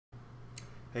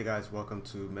Hey guys, welcome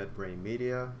to MedBrain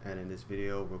Media, and in this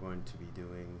video we're going to be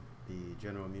doing the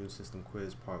General Immune System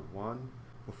Quiz Part 1.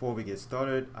 Before we get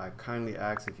started, I kindly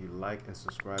ask if you like and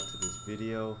subscribe to this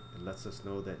video. It lets us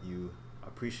know that you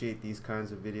appreciate these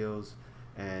kinds of videos,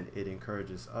 and it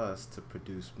encourages us to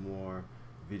produce more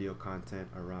video content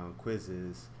around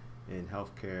quizzes in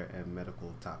healthcare and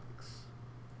medical topics.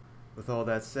 With all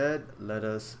that said, let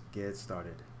us get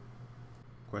started.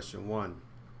 Question 1.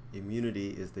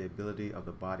 Immunity is the ability of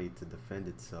the body to defend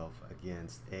itself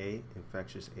against A.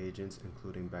 Infectious agents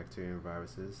including bacteria and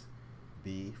viruses,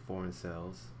 B. Foreign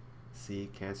cells, C.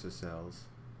 Cancer cells,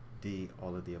 D.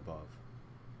 All of the above.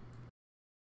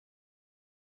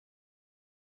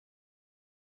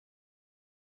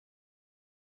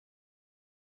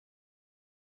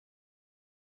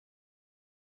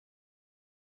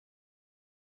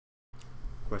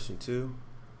 Question 2.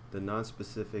 The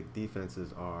nonspecific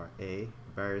defenses are A.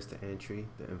 Barriers to entry,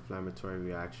 the inflammatory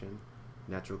reaction,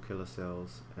 natural killer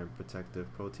cells, and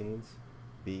protective proteins.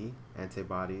 B.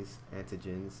 Antibodies,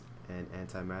 antigens, and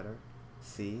antimatter.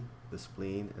 C. The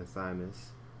spleen and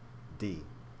thymus. D.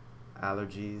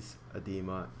 Allergies,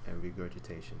 edema, and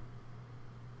regurgitation.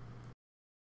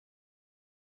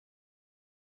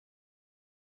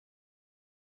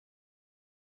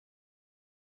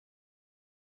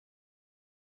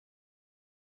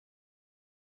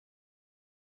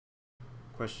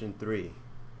 Question 3.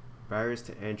 Barriers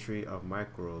to entry of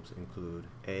microbes include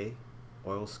A.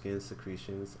 Oil skin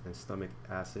secretions and stomach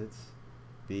acids.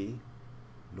 B.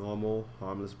 Normal,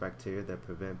 harmless bacteria that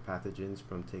prevent pathogens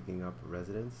from taking up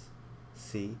residence.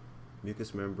 C.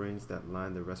 Mucous membranes that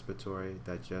line the respiratory,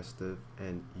 digestive,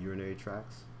 and urinary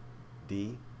tracts.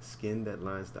 D. Skin that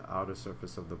lines the outer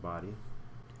surface of the body.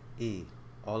 E.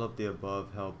 All of the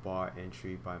above help bar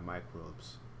entry by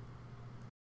microbes.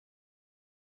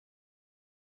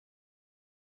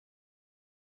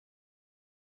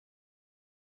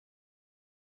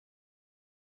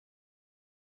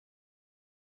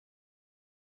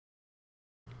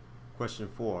 Question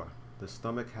 4. The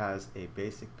stomach has a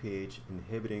basic pH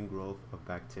inhibiting growth of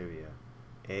bacteria.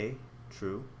 A.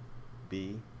 True.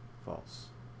 B. False.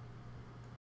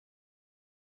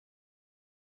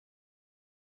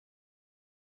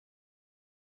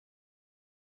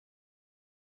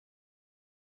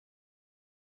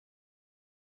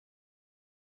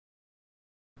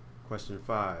 Question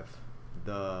 5.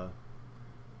 The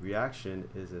reaction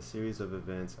is a series of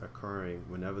events occurring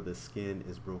whenever the skin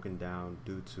is broken down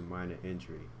due to minor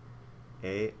injury.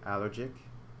 A. Allergic.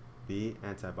 B.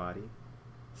 Antibody.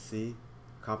 C.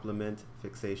 Complement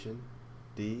fixation.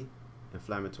 D.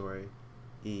 Inflammatory.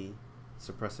 E.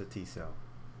 Suppressor T cell.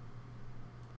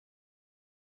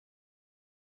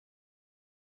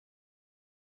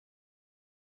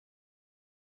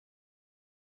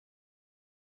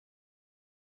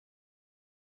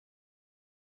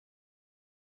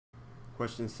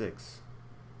 Question 6.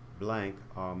 Blank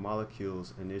are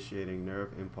molecules initiating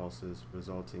nerve impulses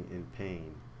resulting in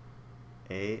pain.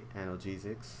 A.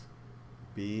 Analgesics.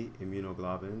 B.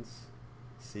 Immunoglobulins.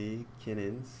 C.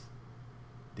 Kinins.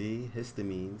 D.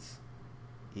 Histamines.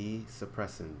 E.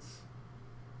 Suppressants.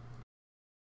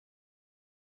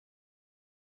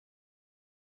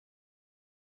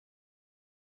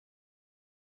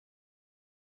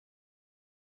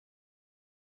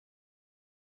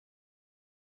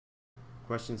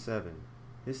 Question 7.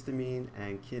 Histamine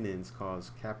and kinins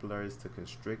cause capillaries to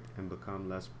constrict and become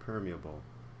less permeable.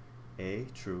 A.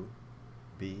 True.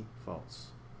 B.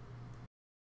 False.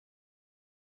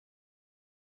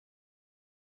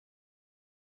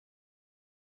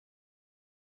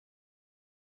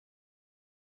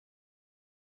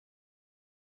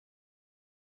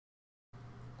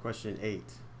 Question 8.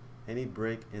 Any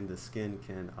break in the skin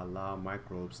can allow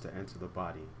microbes to enter the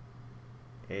body.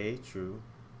 A. True.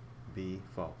 B.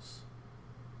 False.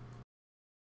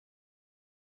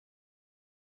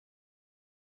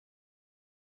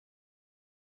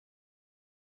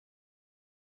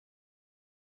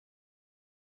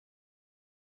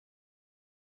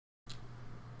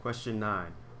 Question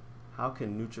 9. How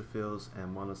can neutrophils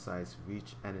and monocytes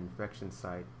reach an infection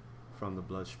site from the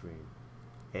bloodstream?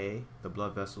 A. The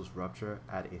blood vessels rupture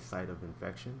at a site of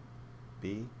infection.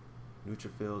 B.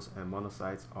 Neutrophils and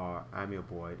monocytes are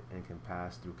amoeboid and can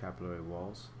pass through capillary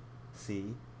walls.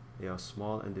 C. They are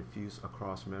small and diffuse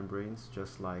across membranes,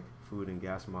 just like food and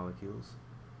gas molecules.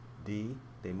 D.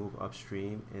 They move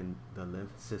upstream in the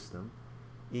lymph system.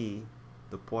 E.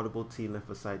 The portable T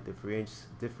lymphocyte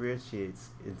differentiates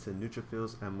into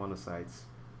neutrophils and monocytes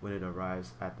when it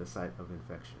arrives at the site of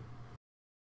infection.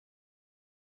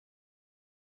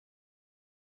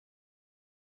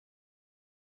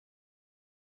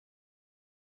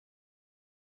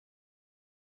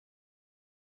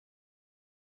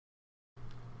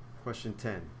 Question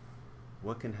 10.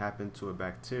 What can happen to a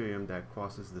bacterium that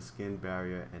crosses the skin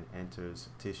barrier and enters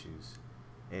tissues?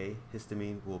 A.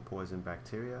 Histamine will poison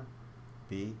bacteria.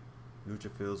 B.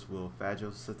 Neutrophils will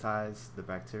phagocytize the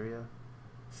bacteria.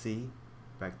 C.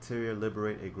 Bacteria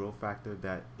liberate a growth factor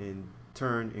that in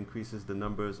turn increases the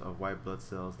numbers of white blood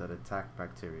cells that attack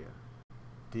bacteria.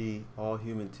 D. All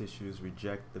human tissues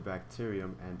reject the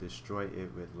bacterium and destroy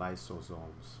it with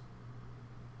lysosomes.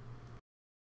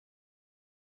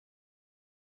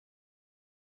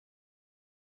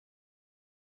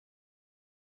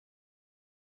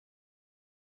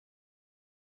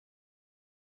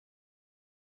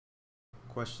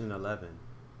 Question 11.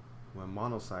 When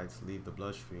monocytes leave the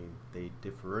bloodstream, they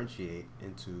differentiate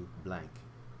into blank.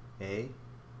 A.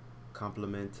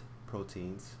 Complement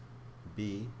proteins.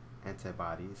 B.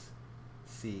 Antibodies.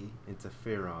 C.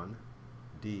 Interferon.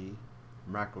 D.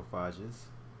 Macrophages.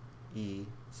 E.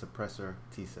 Suppressor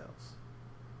T cells.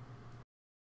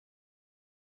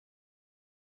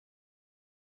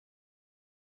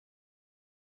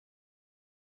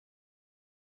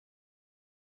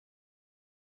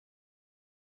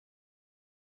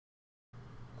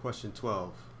 Question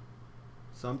 12.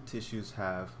 Some tissues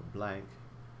have blank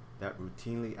that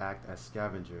routinely act as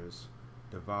scavengers,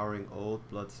 devouring old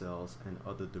blood cells and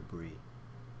other debris.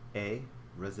 A.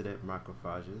 Resident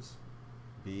macrophages.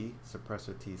 B.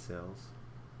 Suppressor T cells.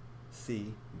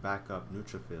 C. Backup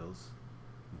neutrophils.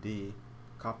 D.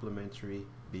 Complementary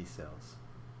B cells.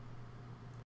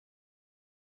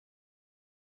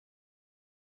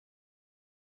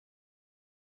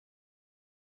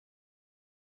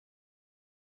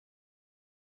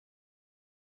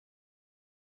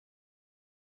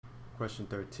 Question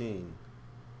 13.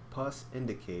 Pus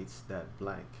indicates that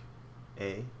blank.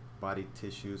 A. Body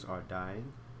tissues are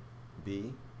dying.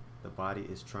 B. The body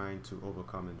is trying to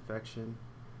overcome infection.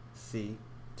 C.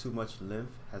 Too much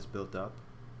lymph has built up.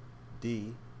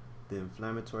 D. The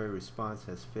inflammatory response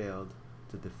has failed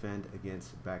to defend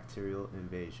against bacterial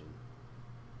invasion.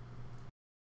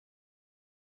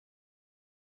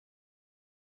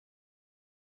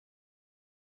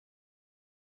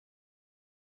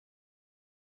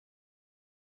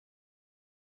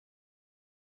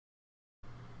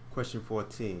 Question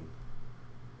 14.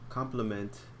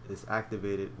 Complement is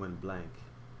activated when blank.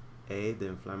 A. The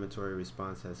inflammatory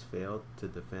response has failed to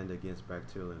defend against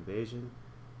bacterial invasion.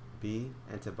 B.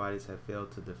 Antibodies have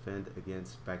failed to defend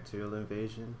against bacterial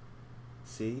invasion.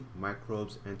 C.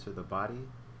 Microbes enter the body.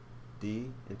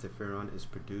 D. Interferon is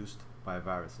produced by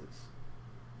viruses.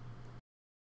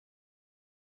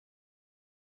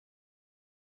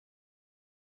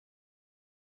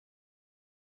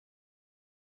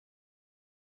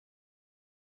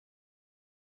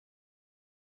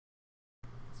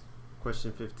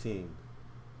 Question 15.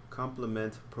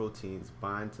 Complement proteins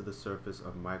bind to the surface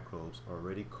of microbes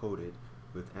already coated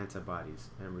with antibodies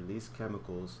and release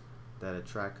chemicals that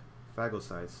attract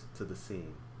phagocytes to the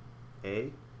scene.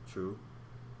 A. True.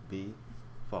 B.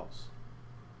 False.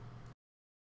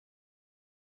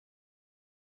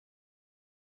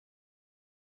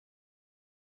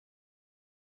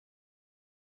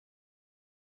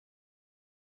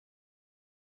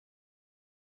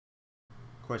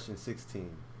 Question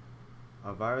 16.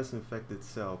 A virus-infected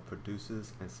cell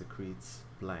produces and secretes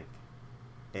blank.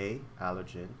 A.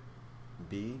 Allergen.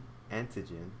 B.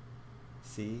 Antigen.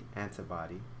 C.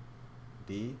 Antibody.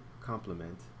 D.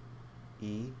 Complement.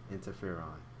 E.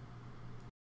 Interferon.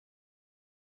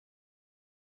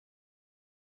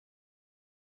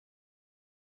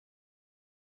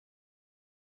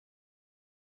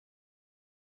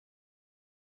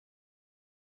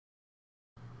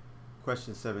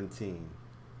 Question 17.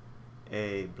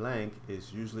 A blank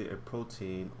is usually a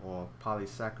protein or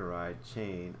polysaccharide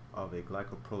chain of a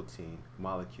glycoprotein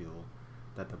molecule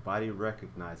that the body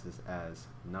recognizes as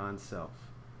non-self.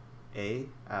 A.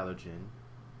 Allergen.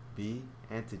 B.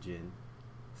 Antigen.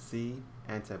 C.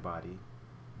 Antibody.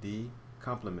 D.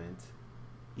 Complement.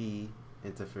 E.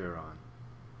 Interferon.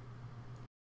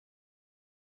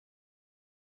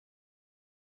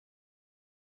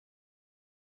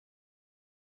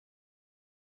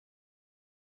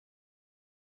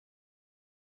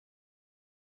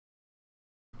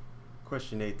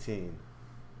 Question 18.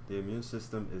 The immune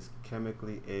system is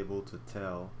chemically able to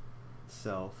tell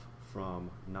self from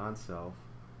non-self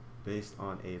based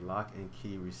on a lock and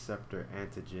key receptor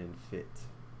antigen fit.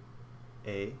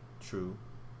 A. True.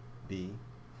 B.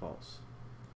 False.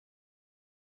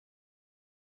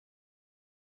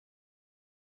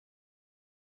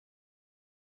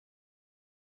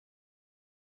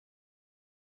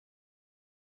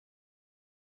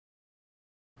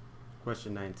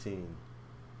 Question 19.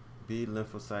 B.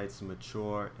 Lymphocytes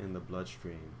mature in the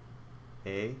bloodstream.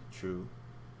 A. True.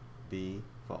 B.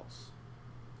 False.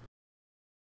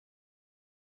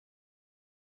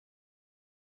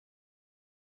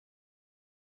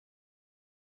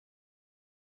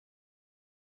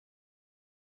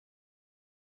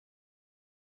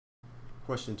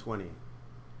 Question 20.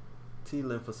 T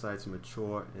lymphocytes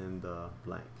mature in the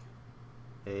blank.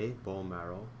 A. Bone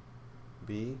marrow.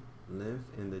 B. Lymph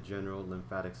in the general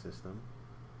lymphatic system.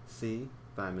 C.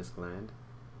 Thymus gland.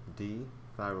 D.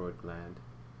 Thyroid gland.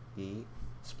 E.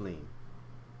 Spleen.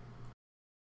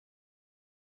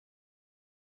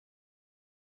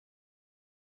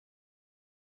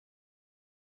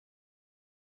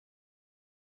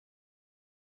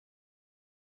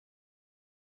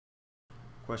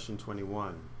 Question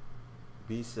 21.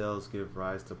 B cells give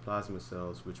rise to plasma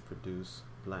cells which produce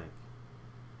blank.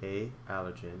 A.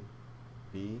 Allergen.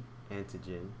 B.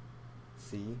 Antigen.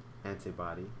 C.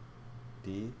 Antibody.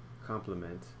 D.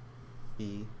 Complement.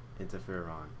 E.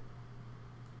 Interferon.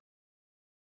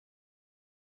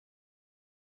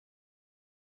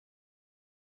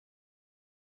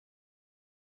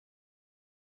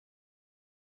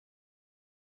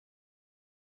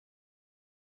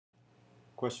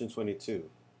 Question 22.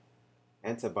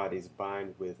 Antibodies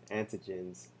bind with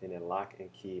antigens in a lock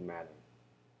and key manner.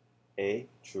 A.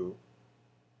 True.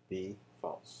 B.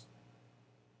 False.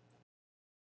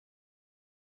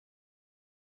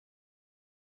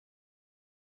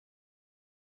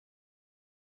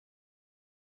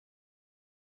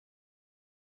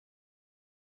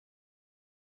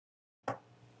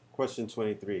 Question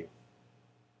 23.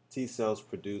 T cells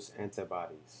produce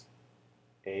antibodies.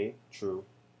 A. True.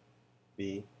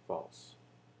 B. False.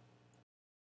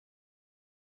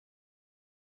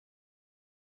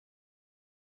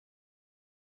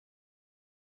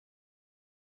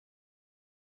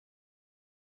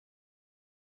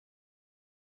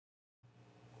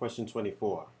 Question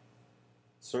 24.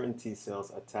 Certain T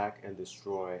cells attack and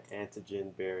destroy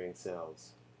antigen-bearing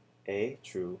cells. A.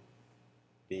 True.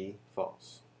 B.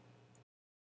 False.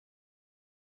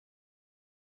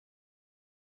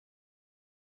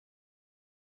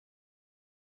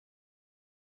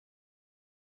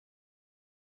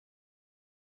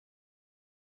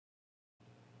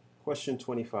 Question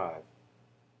 25.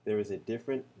 There is a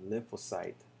different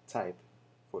lymphocyte type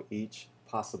for each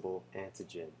possible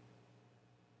antigen.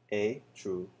 A.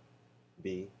 True.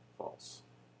 B. False.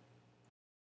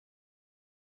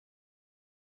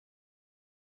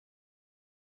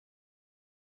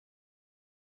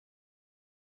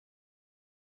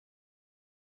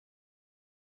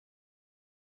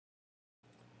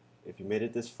 If you made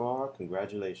it this far,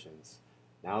 congratulations.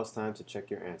 Now it's time to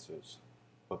check your answers.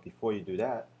 But before you do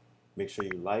that, make sure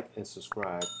you like and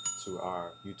subscribe to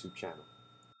our YouTube channel.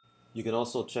 You can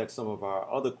also check some of our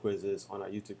other quizzes on our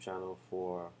YouTube channel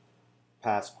for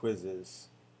past quizzes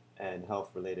and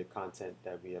health-related content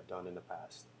that we have done in the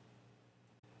past.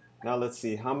 Now let's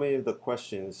see how many of the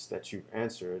questions that you've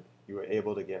answered you were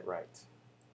able to get right.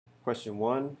 Question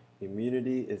 1.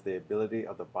 Immunity is the ability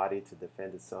of the body to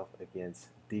defend itself against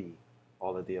D.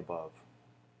 All of the above.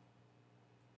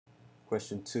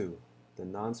 Question 2. The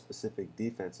non-specific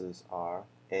defenses are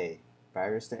A.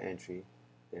 Barriers to entry,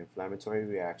 the inflammatory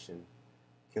reaction,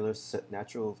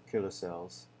 natural killer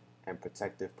cells, and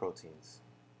protective proteins.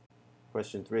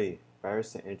 Question 3.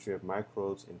 Barriers to entry of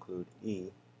microbes include E.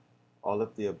 All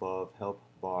of the above help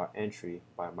bar entry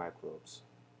by microbes.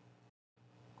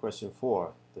 Question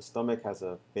 4. The stomach has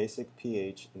a basic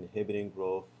pH inhibiting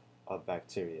growth of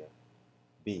bacteria.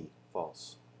 B.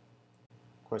 False.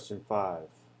 Question 5.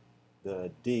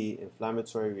 The D.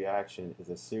 Inflammatory reaction is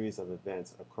a series of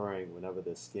events occurring whenever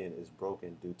the skin is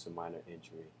broken due to minor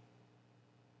injury.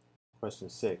 Question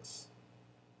 6.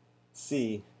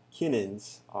 C.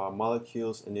 Kinins are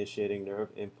molecules initiating nerve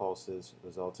impulses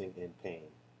resulting in pain.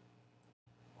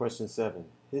 Question 7.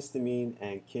 Histamine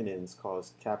and kinins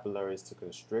cause capillaries to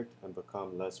constrict and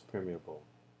become less permeable.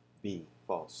 B.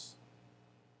 False.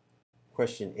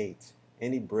 Question 8.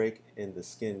 Any break in the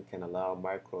skin can allow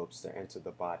microbes to enter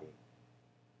the body.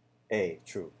 A.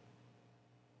 True.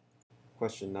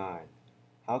 Question 9.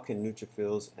 How can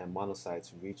neutrophils and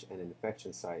monocytes reach an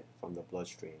infection site from the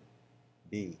bloodstream?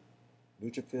 B.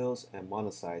 Neutrophils and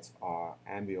monocytes are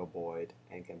amoeboid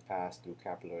and can pass through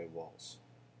capillary walls.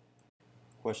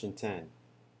 Question 10.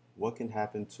 What can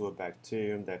happen to a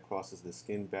bacterium that crosses the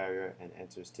skin barrier and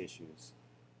enters tissues?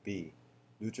 B.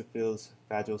 Neutrophils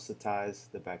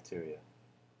phagocytize the bacteria.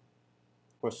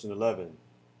 Question 11.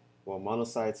 When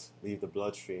monocytes leave the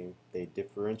bloodstream, they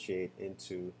differentiate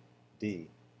into D.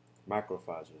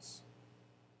 Macrophages.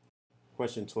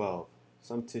 Question 12.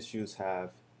 Some tissues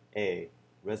have A.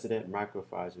 Resident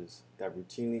macrophages that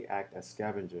routinely act as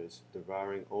scavengers,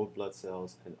 devouring old blood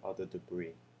cells and other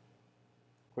debris.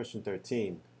 Question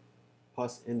 13.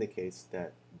 Pus indicates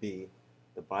that B.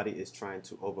 The body is trying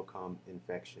to overcome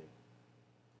infection.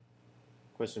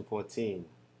 Question 14.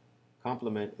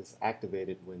 Complement is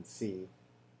activated when C.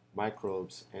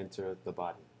 Microbes enter the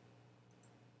body.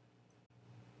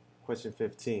 Question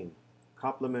 15.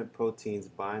 Complement proteins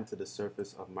bind to the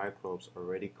surface of microbes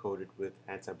already coated with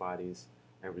antibodies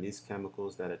and release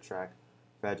chemicals that attract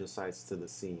phagocytes to the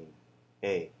scene.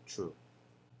 A. True.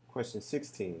 Question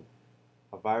 16.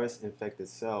 A virus-infected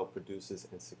cell produces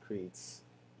and secretes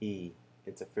E.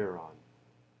 Interferon.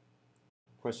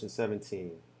 Question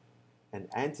 17. An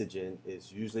antigen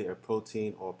is usually a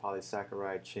protein or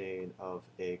polysaccharide chain of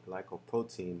a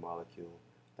glycoprotein molecule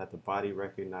that the body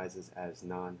recognizes as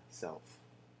non-self.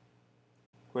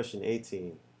 Question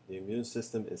 18. The immune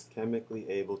system is chemically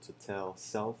able to tell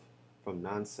self from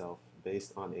non-self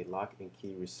based on a lock and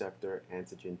key receptor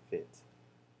antigen fit.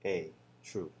 A.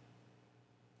 True.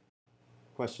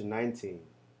 Question 19.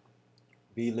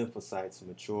 B lymphocytes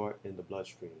mature in the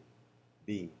bloodstream.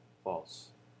 B. False.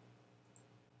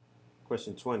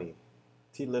 Question 20.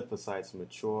 T lymphocytes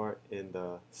mature in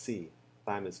the C.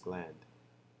 Thymus gland.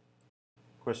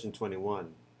 Question 21.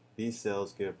 B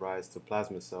cells give rise to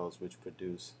plasma cells which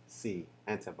produce C.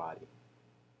 Antibody.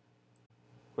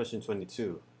 Question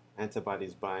 22.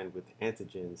 Antibodies bind with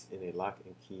antigens in a lock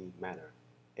and key manner.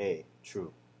 A.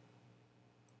 True.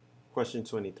 Question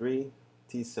 23.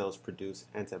 T cells produce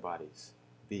antibodies.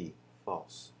 B.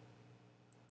 False.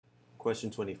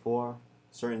 Question 24.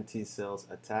 Certain T cells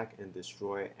attack and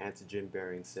destroy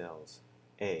antigen-bearing cells.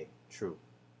 A. True.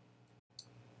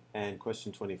 And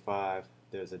question 25.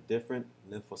 There's a different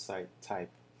lymphocyte type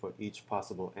for each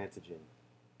possible antigen.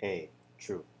 A.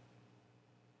 True.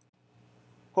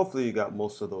 Hopefully you got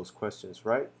most of those questions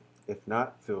right. If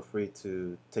not, feel free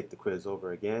to take the quiz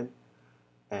over again.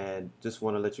 And just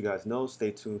want to let you guys know,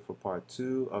 stay tuned for part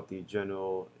 2 of the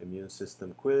general immune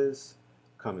system quiz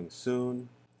coming soon.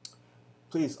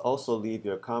 Please also leave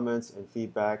your comments and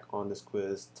feedback on this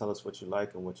quiz. Tell us what you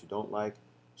like and what you don't like.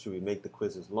 Should we make the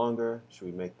quizzes longer? Should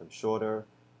we make them shorter?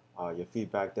 Your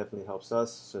feedback definitely helps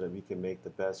us so that we can make the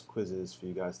best quizzes for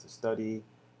you guys to study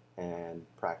and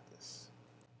practice.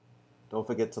 Don't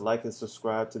forget to like and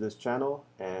subscribe to this channel,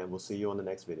 and we'll see you on the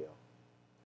next video.